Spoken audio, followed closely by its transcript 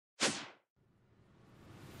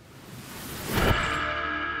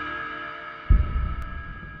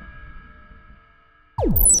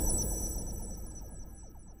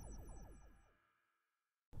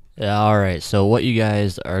Alright, so what you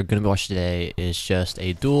guys are going to watch today is just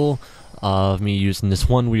a duel of me using this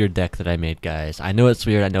one weird deck that I made, guys. I know it's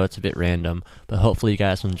weird, I know it's a bit random, but hopefully you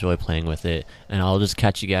guys will enjoy playing with it, and I'll just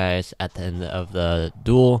catch you guys at the end of the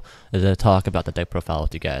duel to talk about the deck profile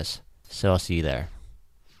with you guys. So I'll see you there.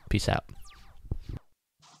 Peace out.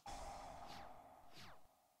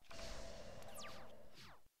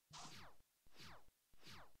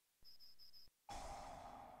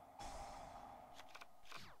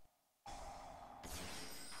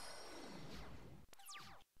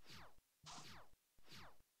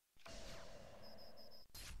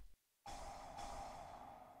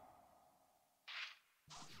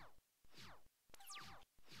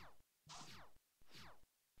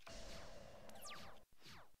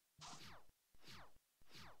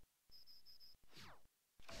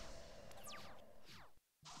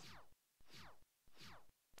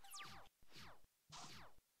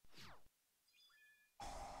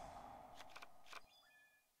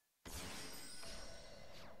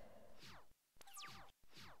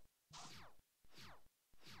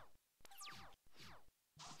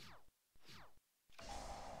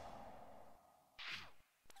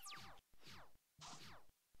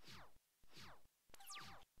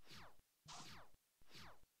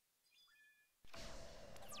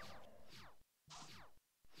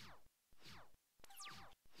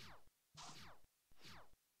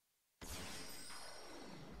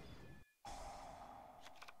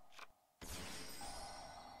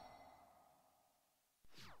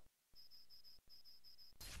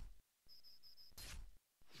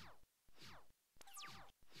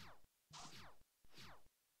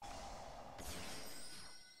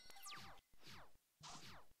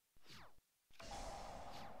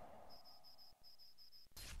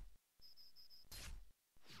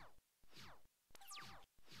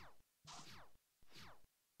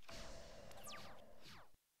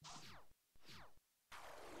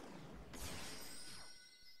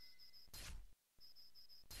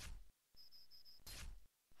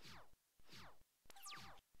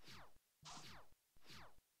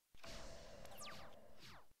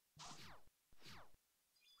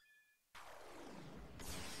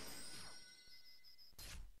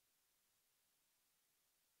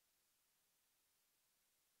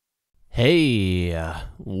 Hey,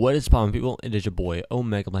 what is poppin', people? It is your boy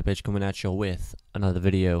Omega BlankPage coming at you with another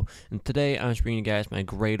video, and today I'm just bringing you guys my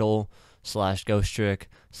Greydle slash Ghostrick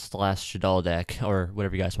slash Shaddoll deck, or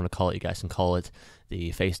whatever you guys want to call it. You guys can call it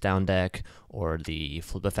the face down deck, or the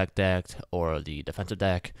flip effect deck, or the defensive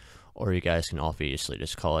deck, or you guys can obviously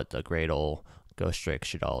just call it the Greydle Ghostrick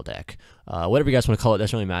Shaddoll deck. Whatever you guys want to call it,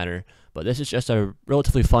 doesn't really matter. But this is just a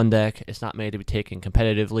relatively fun deck. It's not made to be taken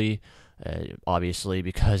competitively. Obviously,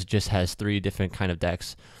 because it just has 3 different kind of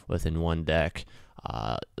decks within one deck.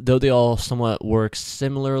 Though they all somewhat work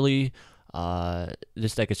similarly,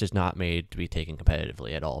 this deck is just not made to be taken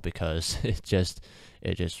competitively at all, because it's just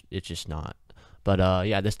not. But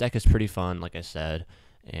yeah, this deck is pretty fun, like I said,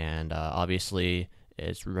 and obviously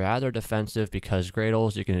it's rather defensive, because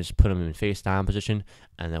Greydles, you can just put them in face down position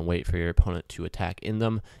and then wait for your opponent to attack in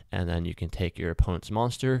them, and then you can take your opponent's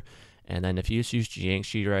monster. And then if you just use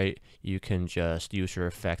Jiangxi right, you can just use your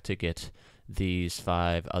effect to get these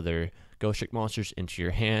 5 other Ghostrick monsters into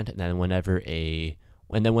your hand, and then whenever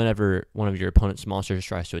one of your opponent's monsters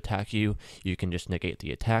tries to attack you, you can just negate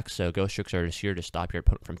the attack. So Ghostricks are just here to stop your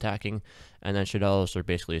opponent from attacking, and then Shaddolls are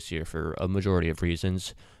basically just here for a majority of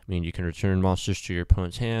reasons. I mean, you can return monsters to your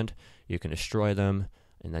opponent's hand, you can destroy them,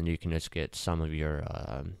 and then you can just get some of your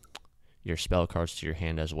spell cards to your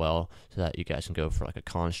hand as well, so that you guys can go for like a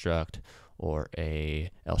Construct or a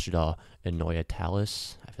El Shaddoll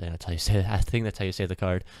Yugioh Salvation. I think that's how you say the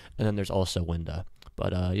card. And then there's also Winda.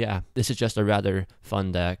 But yeah, this is just a rather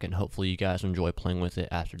fun deck, and hopefully you guys enjoy playing with it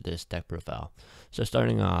after this deck profile. So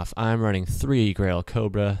starting off, I'm running 3 Greydle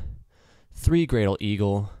Cobra, 3 Greydle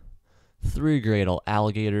Eagle, 3 Greydle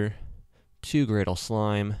Alligator, 2 Greydle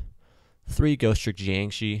Slime, 3 Ghostrick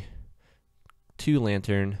Jiangxi, 2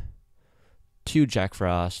 Lantern, 2 Jack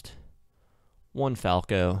Frost, 1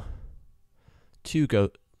 Falco, 2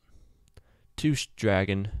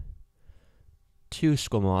 Dragon, 2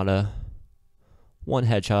 Squamata, 1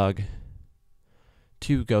 Hedgehog,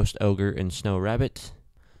 2 Ghost Ogre and Snow Rabbit,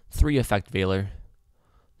 3 Effect Veiler,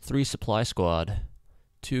 3 Supply Squad,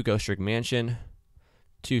 2 Ghostrick Mansion,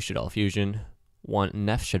 2 Shaddoll Fusion, 1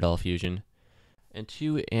 Neff Shaddoll Fusion, and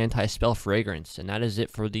 2 Anti-Spell Fragrance. And that is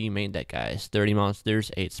it for the main deck, guys. 30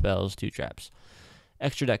 monsters, 8 spells, 2 traps.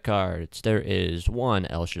 Extra deck cards, there is 1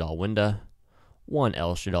 El Shaddoll Winda, 1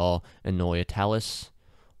 El Shaddoll Yugioh Salvation,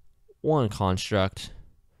 1 Construct,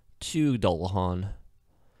 2 Dolahan,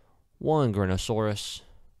 1 Granosaurus,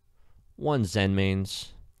 1 Zen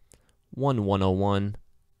Mains, 1 101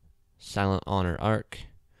 Silent Honor Arc,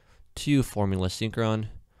 2 Formula Synchron,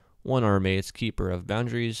 1 Armade's Keeper of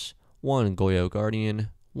Boundaries, 1 Goyo Guardian,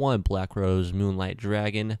 1 Black Rose Moonlight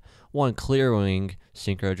Dragon, 1 Clearwing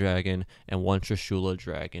Synchro Dragon, and 1 Trishula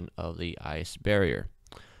Dragon of the Ice Barrier.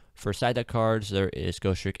 For side deck cards, there is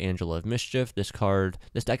Ghostrick Angel of Mischief. This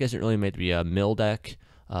deck isn't really made to be a mill deck.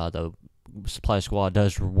 The Supply Squad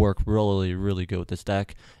does work really good with this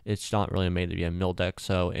deck. It's not really made to be a mill deck,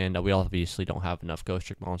 and we obviously don't have enough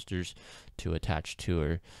Ghostrick monsters to attach to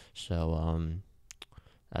her, so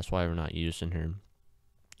that's why we're not using her.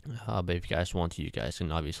 But if you guys want to, you guys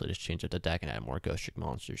can obviously just change up the deck and add more Ghostrick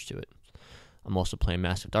monsters to it. I'm also playing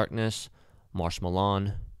Massive Darkness, Marsh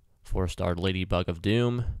Milan, 4-star Ladybug of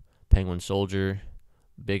Doom, Penguin Soldier,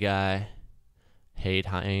 Big Eye, Hade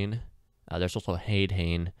Hane. There's also Hade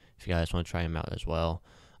Hane if you guys want to try him out as well.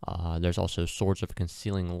 There's also Swords of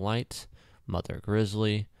Concealing Light, Mother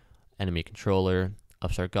Grizzly, Enemy Controller,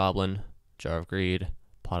 Upstart Goblin, Jar of Greed,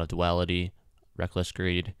 Pot of Duality, Reckless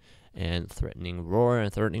Greed, and Threatening Roar.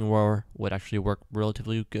 And Threatening Roar would actually work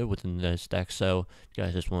relatively good within this deck, so if you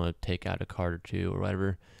guys just want to take out a card or two or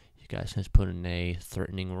whatever, you guys can just put in a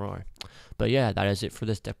Threatening Roar. But yeah, that is it for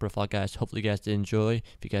this deck profile, guys. Hopefully you guys did enjoy.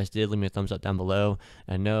 If you guys did, leave me a thumbs up down below.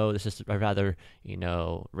 I know this is a rather,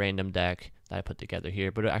 random deck that I put together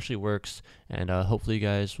here, but it actually works, and hopefully you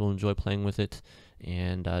guys will enjoy playing with it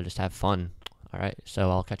and just have fun. Alright, so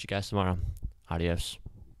I'll catch you guys tomorrow. Adios.